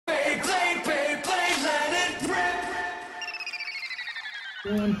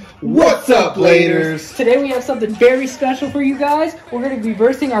What's up, Bladers? Today we have something very special for you guys. We're going to be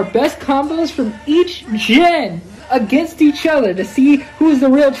versing our best combos from each gen against each other to see who's the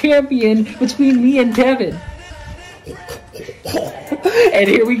real champion between me and Devin. And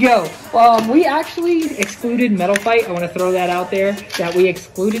here we go. We actually excluded Metal Fight. I want to throw that out there, that we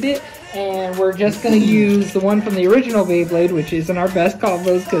excluded it. And we're just going to use the one from the original Beyblade, which isn't our best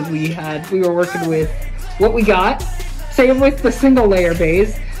combos because we were working with what we got. Same with the single layer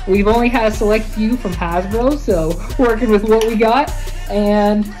base. We've only had a select few from Hasbro, so working with what we got.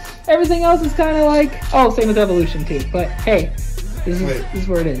 And everything else is kind of like, oh, same with Evolution too. But hey, this is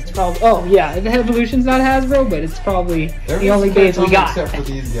where it is. It's probably, oh yeah, the Evolution's not Hasbro, but it's probably the only base we got. Except for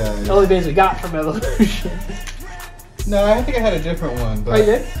these guys. The only base we got from Evolution. No, I think I had a different one. But oh, you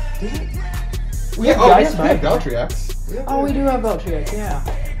did? We have Valtriax. Oh, we do have Valtriax, yeah.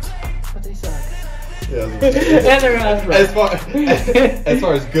 But they suck. Yeah, and they're Hasbro. as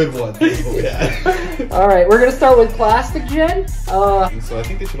far as good ones, that's what we had. Alright, we're going to start with Plastic Gen. So I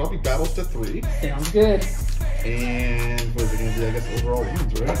think they should all be battles to 3. Sounds good. And what is it going to be, I guess, overall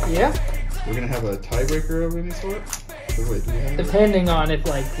wins, right? Yeah. We're going to have a tiebreaker of any sort? So wait, do we have depending on if,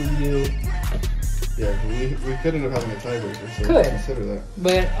 like, we do... Yeah, we could end up having a tiebreaker, so could consider that.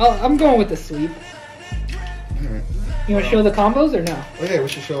 But I'm going with the sweep. Alright. You want to show the combos or no? Oh yeah, we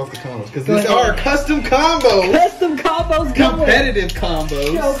should show off the combos because these are custom combos. Custom combos. Competitive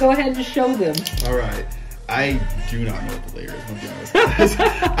combos. Go ahead and just show them. All right. I do not know what the layer is. I'm being honest.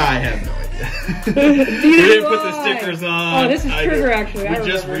 I have no idea. We didn't put the stickers on. Oh, this is Trigger actually. We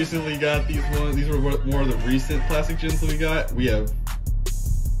just recently got these ones. These were more of the recent plastic gens that we got. We have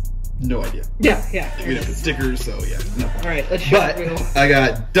no idea. Yeah. We didn't put stickers, so yeah. No. All right, let's show it. But I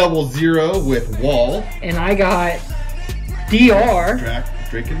got 00 with Wall. And I got DR.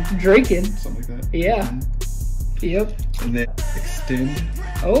 Draken. Something like that. Yeah. Yep. And then Extend.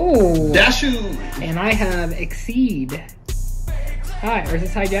 Oh. Dashu. And I have Exceed. Hi, or is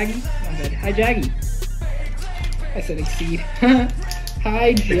this Hi Jaggy? Not bad. Hi Jaggy. I said Exceed.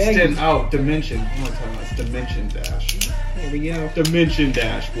 Hi Jaggy. Extend out. Dimension. One more time. It's Dimension Dash. There we go. Dimension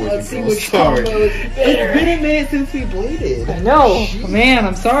Dash, boys Let's and girls. see which combo is better. It's been a minute since we bladed. I know. Man,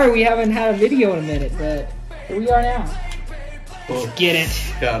 I'm sorry we haven't had a video in a minute, but here we are now. Let's get it.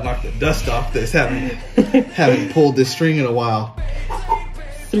 Gotta knock the dust off this. Haven't pulled this string in a while.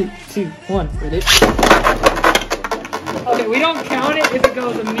 3, 2, 1, with it. Okay, we don't count it if it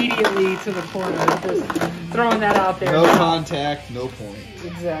goes immediately to the corner. Just throwing that out there. No contact, no point.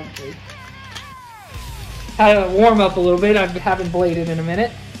 Exactly. Had to warm up a little bit. I haven't bladed in a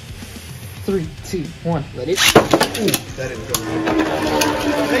minute. 3, 2, 1, let it. Ooh, that didn't go good.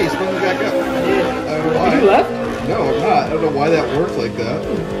 Hey, you spun me back up. I did. I don't know why. You left? No, I'm not. I don't know why that worked like that.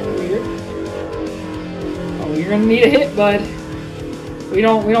 Weird. Oh, you're gonna need a hit, bud. We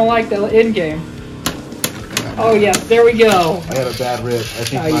don't like the end game. Oh yeah, there we go. I had a bad rip. I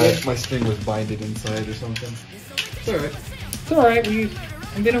think my string was binded inside or something. It's alright. It's alright.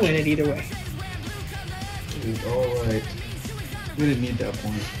 I'm gonna win it either way. It's alright. We didn't need that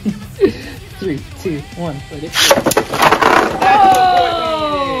point. 3, 2, 1, let it.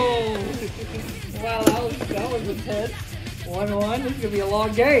 Oh! Wow, that was intense. 1-1. This is gonna be a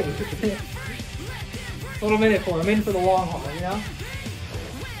long game. What I'm in it for? I'm in for the long haul, you know.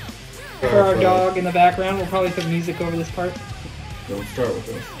 For our dog in the background, we'll probably put music over this part. Don't start with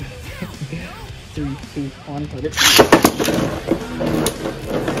us. 3, 2, 1, let it.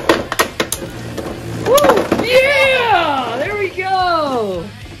 Woo! Yeah! There we go!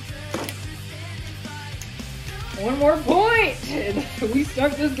 One more point! And we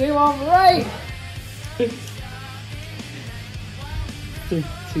start this game off right! 3,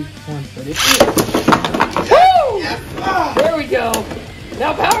 2, 1, let it. Woo! Yes. There we go!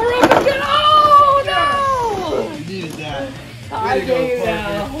 Now power up again! Oh no! You needed that. I gave you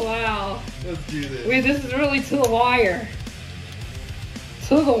that. Wow. Let's do this. Wait, this is really to the wire.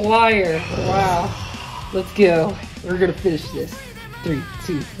 To the wire. Wow. Let's go. We're gonna finish this. 3,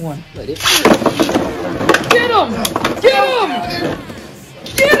 2, 1, let it. Get him! Get him!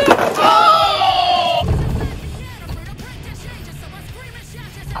 Get him! Oh!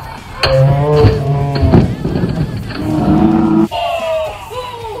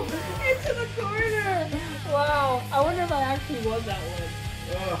 Oh! Into the corner! Wow. I wonder if I actually won that one.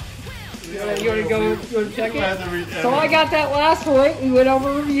 You wanna go check We'll have to it? So I got that last point. We went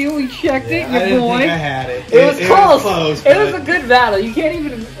over review. We checked it. I Your didn't boy. think I had it. It was close. It was but- a good battle. You can't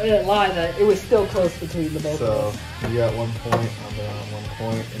even lie that it was still close between the both So of us. you got 1 point. I'm down 1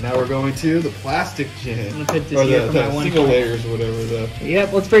 point, and now we're going to the plastic gin, I'm gonna put this or here the, for the my 1 single point. layers, whatever. The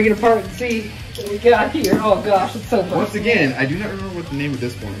Yep, let's break it apart and see what we got here. Oh gosh, it's so fun. once again, I do not remember what the name of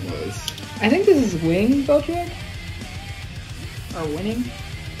this one was. I think this is wing, Bojack? Or winning?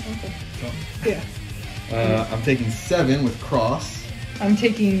 Okay. Yeah. I'm taking 7 with cross. I'm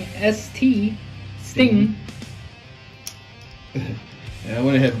taking ST, Sting. And I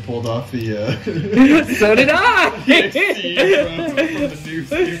went ahead and pulled off the So did I! XC from the new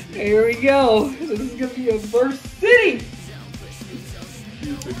series. Here we go. This is going to be a burst city.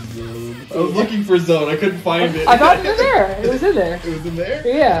 I was looking for zone. I couldn't find it. I thought it was there. It was in there. It was in there?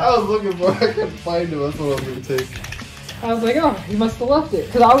 Yeah. I was looking for it. I couldn't find it. That's what I was going to take. I was like, oh, he must have left it.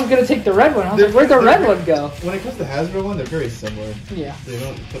 Because I was going to take the red one. I was like, where'd the red one go? When it comes to Hasbro one, they're very similar. Yeah. They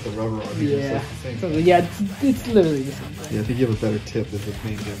don't put the rubber on here. Yeah. So it's the same So, thing. yeah, it's literally the same thing. Yeah, I think you have a better tip is the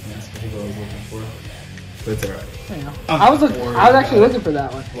main difference. That's what I was looking for. But it's alright. Yeah. I'm I was worried actually about looking for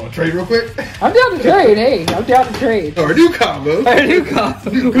that one. Want to trade real quick? I'm down to trade. Hey, I'm down to trade. Our new combo. Our new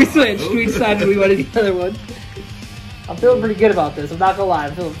combo. We switched. We decided we wanted the other one. I'm feeling pretty good about this. I'm not gonna lie.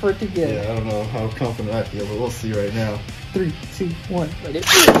 I'm feeling pretty good. Yeah, I don't know how confident I feel, but we'll see right now. 3, 2, 1. Let it.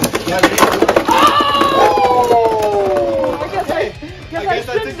 Oh! I guess I I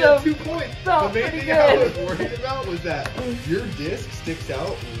shouldn't took have. 2 points. Felt The main pretty thing I was good. worried about was that your disc sticks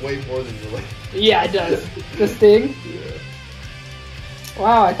out way more than your leg. Yeah, it does. This thing. Yeah.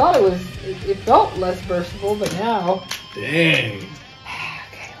 Wow, I thought it felt less burstable, but now. Dang. Okay,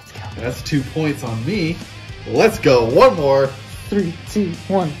 let's go. That's 2 points on me. Let's go. One more. 3, 2,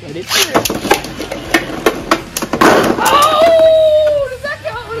 1. Let it. Oh! Does that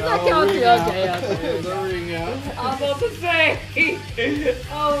count? What does that count to? Okay, okay. The ring out. I was about to say.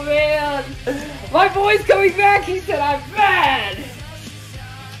 Oh man. My boy's coming back. He said I'm bad.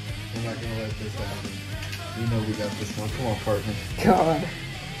 We're not gonna let this happen. You know we got this one. Come on, partner. God.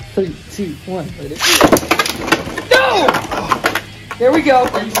 3, 2, 1. Let it. No! There we go.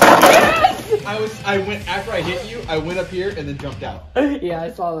 Yes! I went after I hit you. I went up here and then jumped out. Yeah,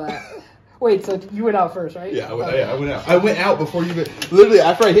 I saw that. Wait, so you went out first, right? Yeah, I went out. I went out before you. Literally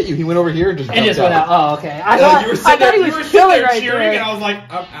after I hit you, he went over here and just jumped And just went out. Oh, okay. I you were thought sitting there, he you was were sitting chilling there right cheering, there. and I was like,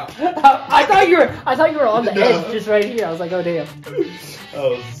 I'm out. I thought you were on the No. edge, just right here. I was like, oh damn. I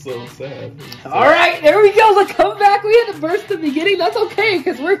was so sad. All right, there we go. Let's come back. We had to burst the beginning. That's okay,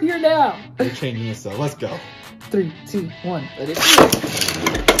 because we're here now. We're changing this up. Let's go. 3, 2, 1. Let it.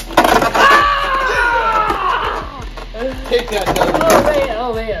 Take that.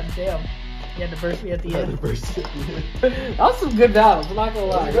 Oh man, damn. You had to burst me at the end. First. That was some good battles. I'm not gonna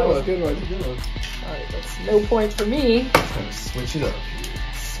lie. That was a good one. Good one. All right, that's no points for me. Switch it up.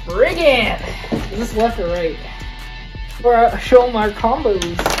 Spriggan. Is this left or right? Or show them our combos.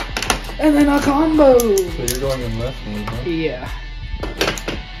 And then a combo. So you're going in left hand, huh? Yeah.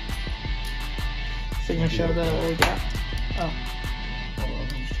 So you're gonna show the what we got? Oh. Hold on, I'm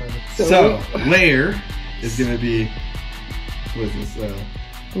just trying to... So- So, layer is gonna be. What is this?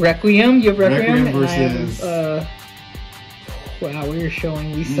 Requiem. You have Requiem, Requiem and I have, versus- wow, we're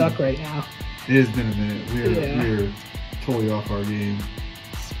showing we suck right now. It has been a minute. We're totally off our game.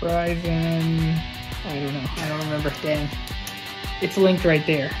 Spriggan. I don't know. I don't remember. Dang. It's linked right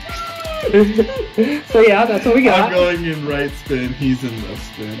there. So yeah, that's what we got. I'm going in right spin. He's in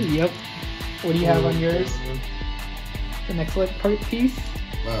left spin. Yep. What do you have on yours? The next left part piece?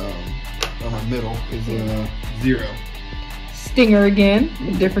 On my middle is a 0. Stinger again.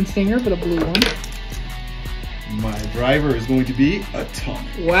 A different stinger, but a blue one. My driver is going to be Atomic.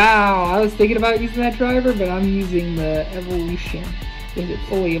 Wow, I was thinking about using that driver, but I'm using the Evolution with it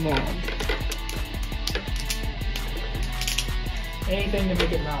fully evolved. Anything to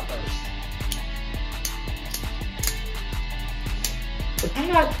make it not burst. But I'm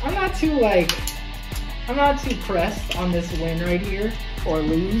not too pressed on this win right here or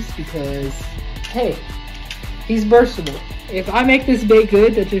lose because hey, he's burstable. If I make this bait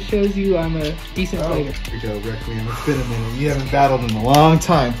good, that just shows you I'm a decent player. Here we go, Requiem. It's been a minute. You haven't battled in a long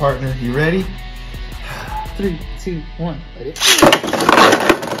time, partner. You ready? 3, 2, 1. Let it.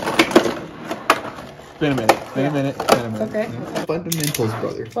 Been a minute. Been a minute. Okay. Fundamentals,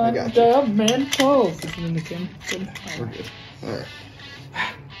 brother. I got you. Fundamentals. This is in the Kim. We're good. All right.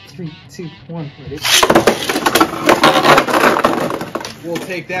 3, 2, 1. Let it. We'll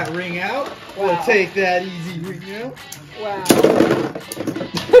take that ring out. Wow. We'll take that easy ring out. Wow.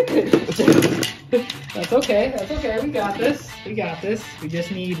 That's okay. That's okay. We got this. We got this. We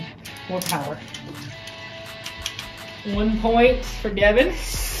just need more power. 1 point for Devin.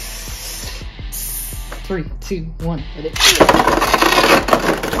 3, 2, 1. Let it.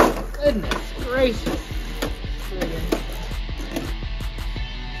 Goodness gracious. 3,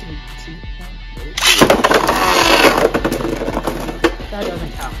 2, 1. That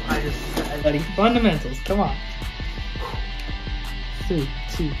doesn't count. Buddy. Fundamentals. Come on. 3,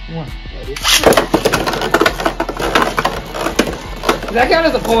 2, 1. Let it. Does that count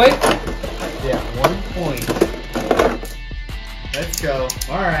as a point? Yeah, 1 point. Let's go.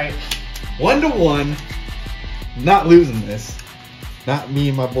 All right. 1-1. Not losing this. Not me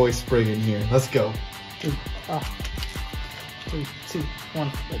and my boy Spriggan here. Let's go. 3, 2,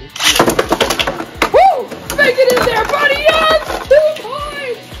 1. Let it. Woo! Make it in there, buddy! Yes! 2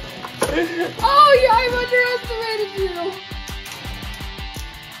 points! Oh, yeah, I've underestimated you.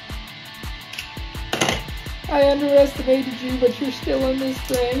 I underestimated you, but you're still in this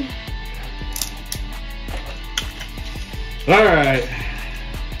thing. All right.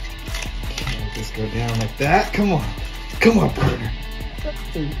 Let this go down like that. Come on. Come on, partner.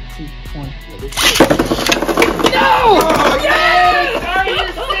 3, 2, 1. No! Oh, yes! Are you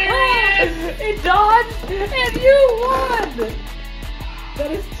serious? It dodged, and you won!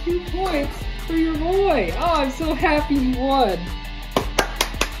 That is 2 points for your boy. Oh, I'm so happy you won.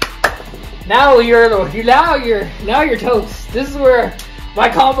 Now you're toast. This is where my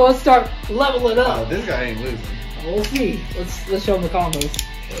combos start leveling up. Oh, this guy ain't losing. We'll see. Let's show them the combos.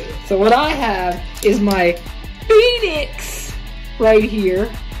 So what I have is my Phoenix right here,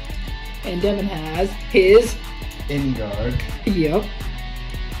 and Devin has his Ingard. Yep.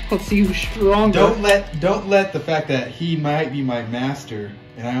 Let's see who's stronger. Don't let the fact that he might be my master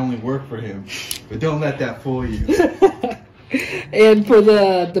and I only work for him, but don't let that fool you. And for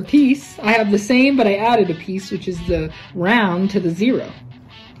the piece, I have the same, but I added a piece, which is the round to the 0.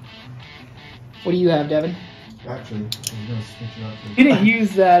 What do you have, Devin? Actually, I'm gonna switch it up. You didn't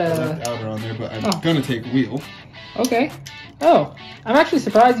use that. Left outer on there, but I'm gonna take wheel. Okay. Oh, I'm actually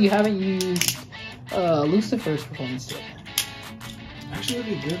surprised you haven't used Lucifer's performance yet. Actually,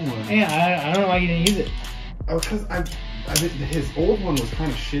 that'd be a good one. Yeah, I don't know why you didn't use it. Oh, because his old one was kind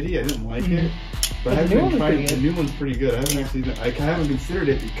of shitty. I didn't like it. But the new one's pretty good. The new one's pretty good. I haven't considered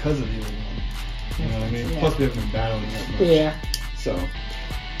it because of the old one. You know what I mean? Yeah. Plus, we haven't been battling that much. Yeah. So.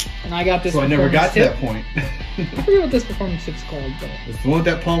 And I got this. So I never got to that point. I forget what this performance tip's called, but it's the one with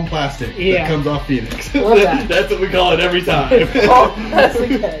that palm plastic that comes off Phoenix. Love that. That's what we call it every time. Palm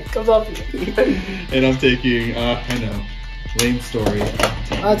plastic head comes off Phoenix. And I'm taking, I know, lame story.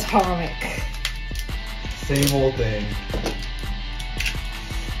 Atomic. Same old thing.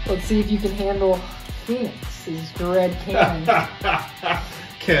 Let's see if you can handle Phoenix's dread cannon.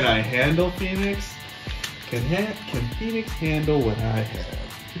 Can I handle Phoenix? Can Phoenix handle what I have?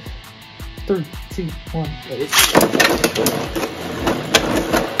 3, 2, 1.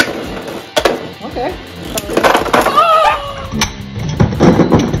 Okay.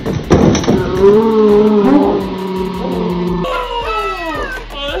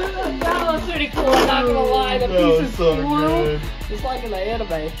 That was pretty cool, I'm not gonna lie. The pieces so flew, good. just like in the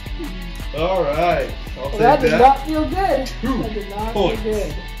anime. Alright. That did not feel good. That did not feel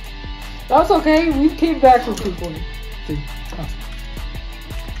good. That's okay, we came back from 2 points. 3,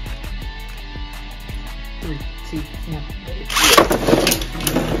 2, 1.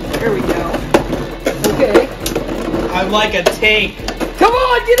 There we go. Okay. I'm like a tank. Come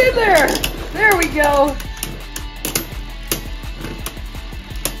on, get in there! There we go.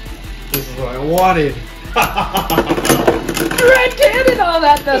 This is what I wanted. Red cannon! Oh,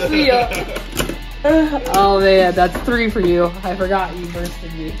 that messed me up. Oh man, that's 3 for you. I forgot you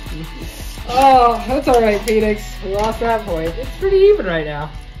bursted me. Oh, that's alright, Phoenix. We lost that point. It's pretty even right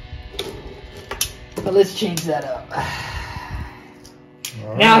now. But let's change that up.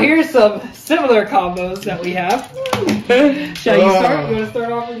 Right. Now here's some similar combos that we have. Shall you start? You want to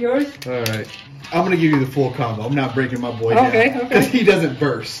start off with yours? Alright. I'm going to give you the full combo. I'm not breaking my boy down. Okay. Because he doesn't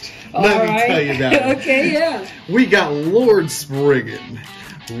burst. Let me tell you that. Okay, yeah. We got Lord Spriggan.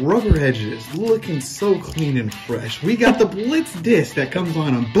 Rubber edges, looking so clean and fresh. We got the Blitz disc that comes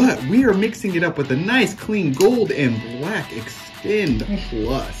on him, but we are mixing it up with a nice clean gold and black Extend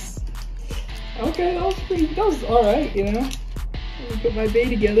Plus. Okay, that was alright, you know. Let me put my bay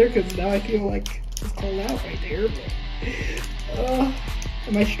together because now I feel like it's called out right there. But,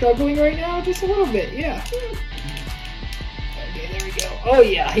 am I struggling right now? Just a little bit, yeah. Okay, there we go. Oh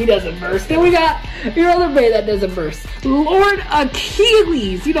yeah, he doesn't burst. Then we got your other bay that doesn't burst. Lord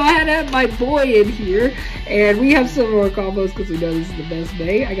Achilles. You know, I had to have my boy in here. And we have some more combos because we know this is the best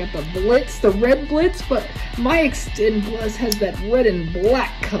bay. I got the Blitz, the red Blitz, but my Extend Plus has that red and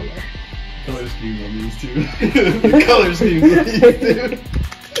black color. Color scheme on these two. The color scheme on these two.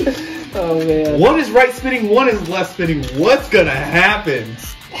 Oh man. One is right spinning, one is left spinning. What's gonna happen?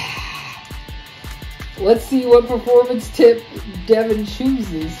 Let's see what performance tip Devin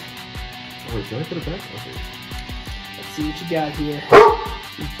chooses. Wait, did I put it back? Okay. Let's see what you got here.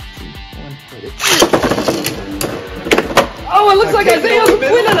 3, 2, 1, put it. Oh, it looks like Isaiah's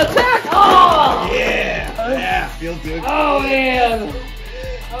with an attack! Oh! Yeah, feels good. Oh man!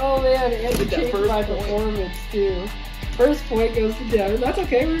 Oh man, and to change my performance too. First point goes to Devin. That's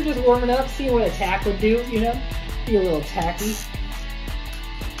okay, we were just warming up, seeing what attack would do, you know? Be a little tacky.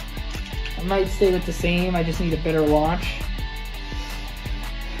 I might stay with the same, I just need a better launch.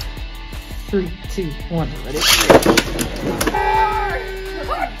 3, 2, 1, ready?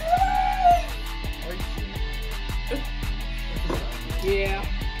 Yeah.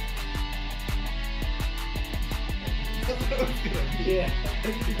 Yeah. I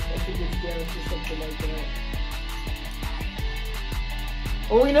think it's down to something like that.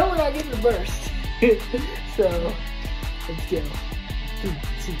 Well, we know we're not getting the burst. So, let's go. 3,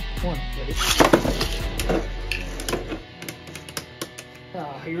 2, 1, ready?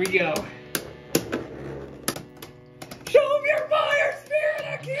 Oh, here we go. Show them your fire spirit,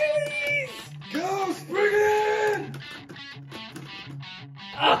 Achilles! Go, Spriggan!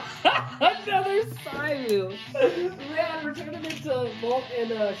 Another Sayu! Man, we're turning into Volt and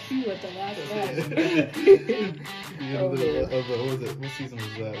Shoe at the last match. What was it? What season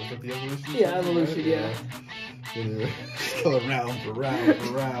was that? Was that the Evolution? Yeah, Evolution, yeah. Anyway, go round for round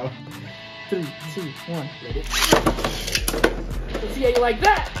for round. 3, 2, 1, ready? Let's see how you like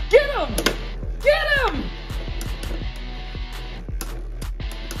that! Get him! Get him!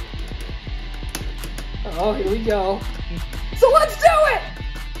 Oh, here we go. So let's do it!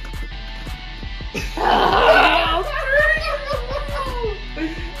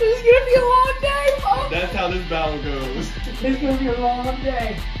 This is gonna be a long day, folks! That's how this battle goes. It's gonna be a long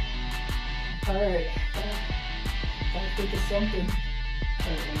day. Alright. Gotta think of something.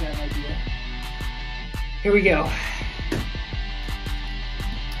 Alright, I got an idea. Here we go.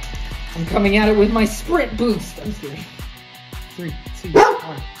 I'm coming at it with my sprint boost. I'm just kidding. 3, 2,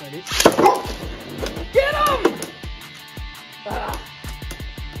 1, ready? Get him! Ah.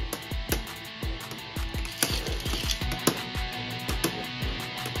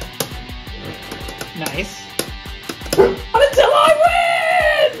 Nice. Until I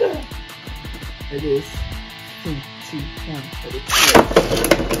win! It is 3, 2, 1, ready?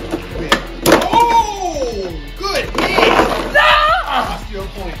 Oh! Good hit! No! Steal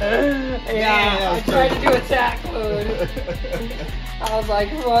point. Yeah, I tried to do attack mode. I was like,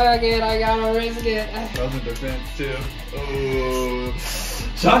 fuck it, I gotta risk it. That was in defense too. Oh.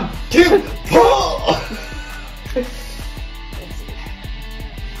 Shot, two, pull! Let's see.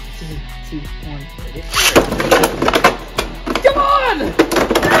 3, 2, 1, ready? Come on!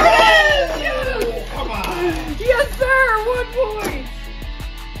 Yes! Yes! Come on! Yes, sir! 1 point!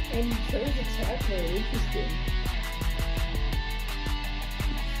 And you chose attack mode. Interesting.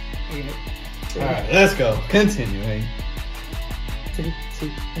 Alright, let's go. Continuing. 3, 2,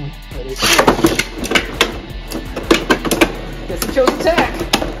 1, ready? Guess he chose attack.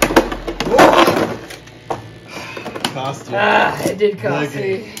 Cost you. Ah, it did cost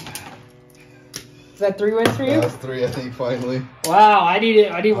me. Is that 3 wins for you? That's 3, I think, finally. Wow, I need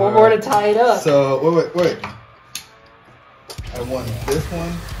one more to tie it up. So, wait. I won this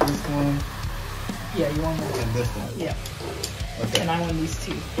one, Yeah, you won that. and this one. Yeah. Okay. And I won these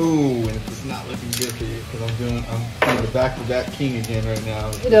 2. Ooh, and it's not looking good for you because I'm doing the back-to-back king again right now.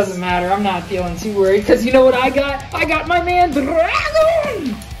 It doesn't matter. I'm not feeling too worried because you know what I got? I got my man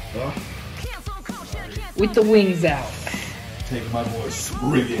Dragon Oh, with the wings out. take my boy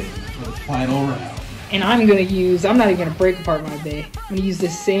Spriggan for the final round. And I'm not even gonna break apart my bay. I'm gonna use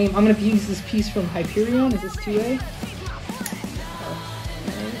this same. I'm gonna use this piece from Hyperion. Is this 2A?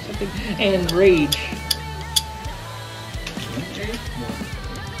 And Rage.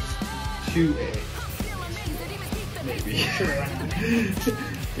 2A. Maybe. Sure, why not?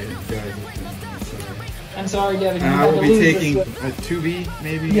 Guys, I'm sorry, Devin. You I had will to be lose taking this a 2B,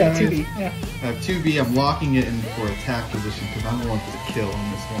 maybe? Yeah, guys? 2B. Yeah. I have 2B. I'm locking it in for attack position because I'm going for the kill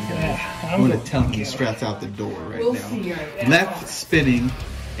on this one, guys. Yeah, I'm I'm going going to tell him for he the kill. strats out the door right We'll now. see right now. Left spinning,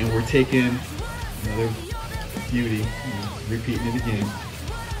 and we're taking another beauty. Repeating it again.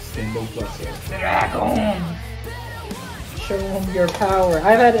 Stendo plus. Dragon. Show them your power.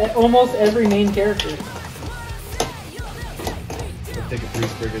 I've had almost every main character. I'll take a 3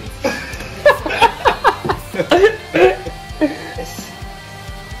 Spriggan.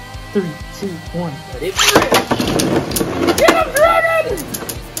 3, 2, 1. Ready? Get him, Dragon!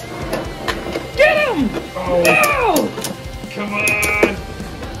 him! Oh. No! Come on!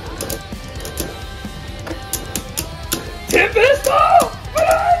 Tempest! Oh!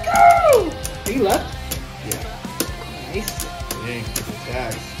 Go! He left? Yeah. Nice. Dang,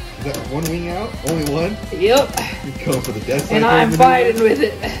 attacks. Is that one wing out? Only one? Yep. You're going for the death And cycle I'm maneuver? fighting with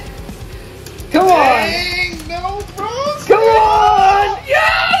it. Come on! Dang, no, bro! Come on!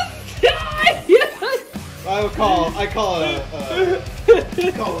 Yes! Yes! I call it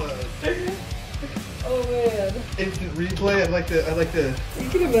Oh man. instant replay. I'd like to. You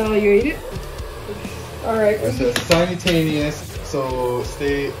can evaluate it. Alright. Alright, so it's simultaneous. So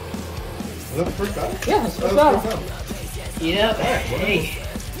stay. Was that the first battle? Yeah, that's the That first was the battle. first Yep. Alright, Hey.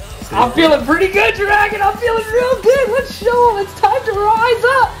 Stay I'm feeling pretty good, Dragon. I'm feeling real good. Let's show them. It's time to rise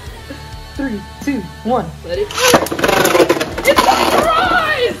up. 3, 2, 1. Let it. It's time to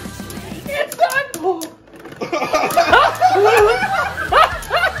rise. It's time to.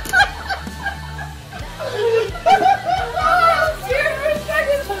 I'm scared for a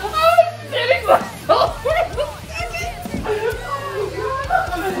second. I was sitting myself.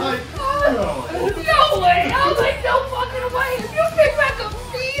 No way! I was like, no fucking way! If you pick back up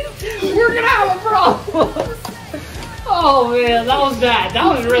speed, we're gonna have a problem! Oh man, that was bad. That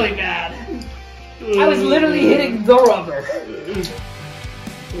was really bad. I was literally hitting the rubber.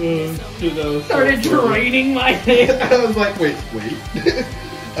 Started draining my thing. I was like, wait.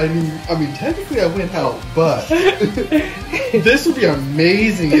 I mean, technically I went out, but this would be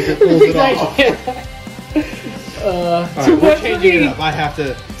amazing if it pulls it off. Alright, 2 we're points for changing it me. up. I have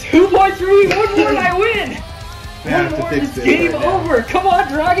to. 2 points for me. 1 more and I win. I have 1 to more fix and it's this game right now. over. Come on,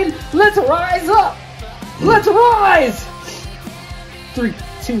 Dragon. Let's rise up. Let's rise. 3,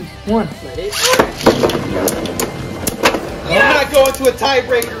 2, 1. Let it. I'm not going to a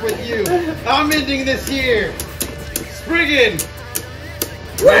tiebreaker with you. I'm ending this here. Spriggan.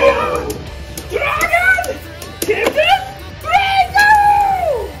 Whoa. Dragon. Tempest. Breaker.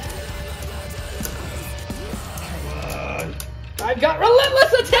 I've got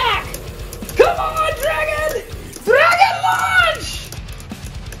relentless attack! Come on, Dragon! Dragon launch!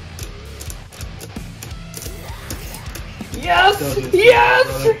 Yes! Yes!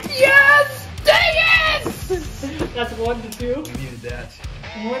 Yes! Dang it! That's 1 to 2. We needed that.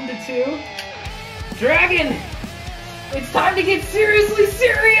 1 to 2. Dragon! It's time to get seriously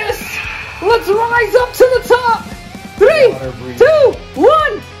serious! Let's rise up to the top! 3, 2,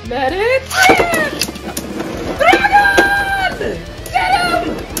 1! Let it in! Dragon! Get him!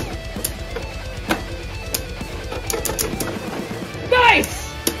 Nice!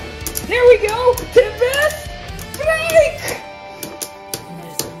 There we go! Tempest! Break!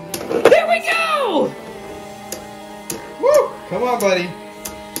 There we go! Woo! Come on, buddy.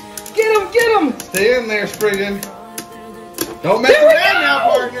 Get him! Get him! Stay in there, Spriggan. Don't mess There we around go! now,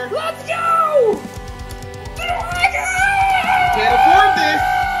 partner. Let's go! Dragon! Can't afford this.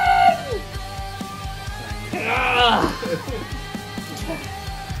 Ah.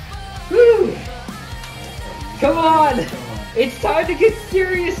 Whew. Come on! It's time to get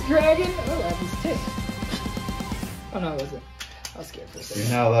serious, Dragon! Oh, that was tick. Oh no, it wasn't. I was scared for a You're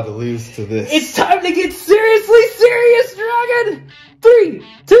second. not allowed to lose to this. It's time to get seriously serious, Dragon! 3,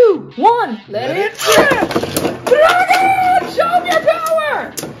 2, 1, let it rip! Dragon! Show him your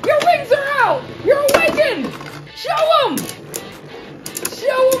power! Your wings are out! You're awakened! Show him!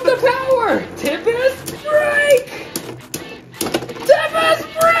 Show him the power! Tempest break! Tempest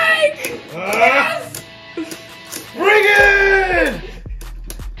break! Yes! Spriggan!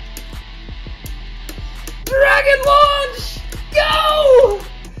 Dragon launch! Go!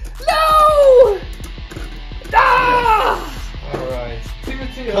 No! Ah! Alright. 2 to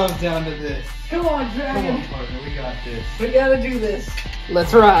 2. Comes down to this. Come on, Come Dragon. on, partner. We got this. We gotta do this.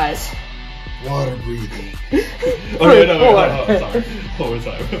 Let's rise. Water breathing. Okay, no, sorry. One more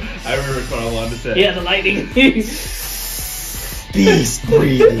time. I remember what I wanted to say. Yeah, the lightning. Beast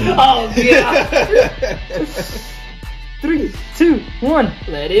breathing. Oh, yeah. 3, 2, 1.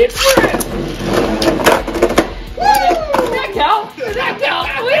 Let it rip. Woo! Does that count? Does that count?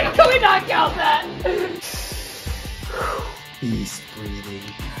 Can we not count that? Beast breathing.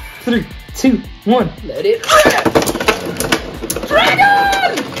 3, 2, 1. Let it rip.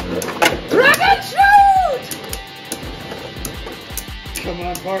 Dragon! Dragon shoot! Come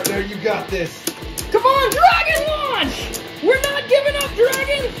on, partner. You got this. Come on, Dragon launch! We're not giving up,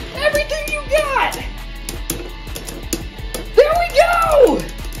 Dragon! Everything you got! There we go!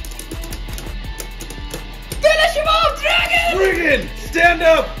 Finish him off, Dragon! Spriggan, stand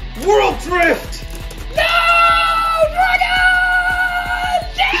up. World drift. No! Dragon!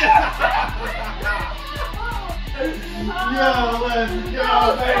 Yeah! let's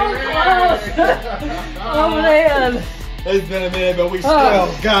go, baby! Oh man! It's been a minute, but we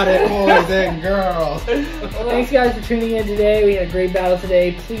still got it, boys and girls. Well, thanks guys for tuning in today. We had a great battle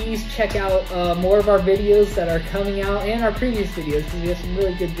today. Please check out more of our videos that are coming out and our previous videos because we have some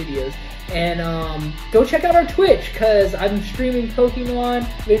really good videos. And go check out our Twitch because I'm streaming Pokemon.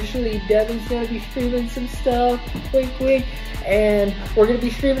 Eventually Devin's going to be streaming some stuff. Wink, wink. And we're going to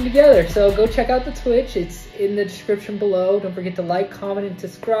be streaming together. So go check out the Twitch. It's in the description below. Don't forget to like, comment, and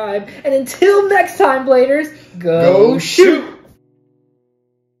subscribe. And until next time, Bladers, go shoot!